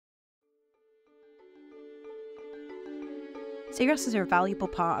Seagrasses are a valuable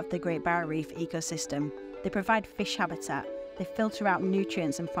part of the Great Barrier Reef ecosystem. They provide fish habitat, they filter out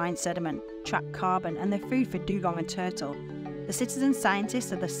nutrients and fine sediment, trap carbon, and they're food for dugong and turtle. The citizen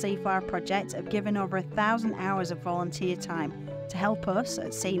scientists of the Seaflower Project have given over 1,000 hours of volunteer time to help us at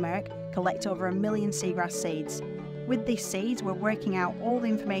CMERC collect over 1 million seagrass seeds. With these seeds, we're working out all the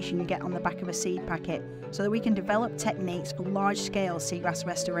information you get on the back of a seed packet so that we can develop techniques for large-scale seagrass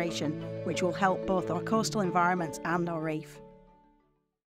restoration, which will help both our coastal environments and our reef.